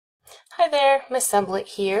Hi there, Miss Sublett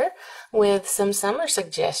here with some summer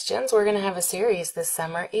suggestions. We're going to have a series this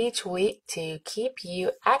summer each week to keep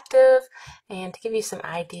you active and to give you some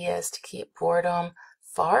ideas to keep boredom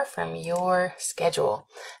far from your schedule.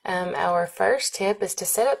 Our first tip is to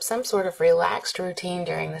set up some sort of relaxed routine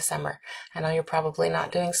during the summer. I know you're probably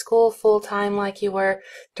not doing school full time like you were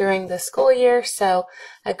during the school year, so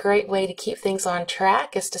a great way to keep things on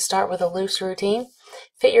track is to start with a loose routine.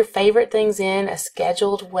 Fit your favorite things in a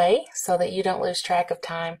scheduled way so that you don't lose track of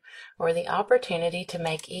time or the opportunity to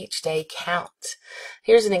make each day count.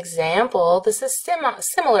 Here's an example. This is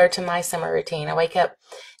similar to my summer routine. I wake up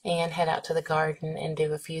and head out to the garden and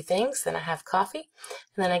do a few things. Then I have coffee,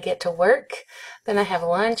 and then I get to work. Then I have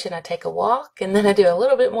lunch and I take a walk, and then I do a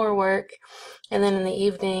little bit more work. And then in the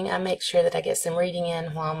evening, I make sure that I get some reading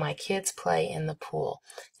in while my kids play in the pool.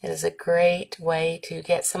 It is a great way to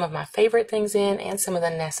get some of my favorite things in and some of the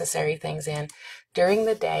necessary things in during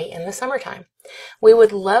the day in the summertime. We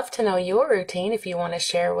would love to know your routine if you want to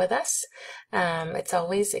share with us. It's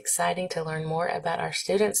always exciting to learn more about our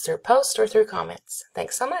students through posts or through comments.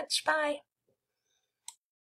 Thanks so much. Bye.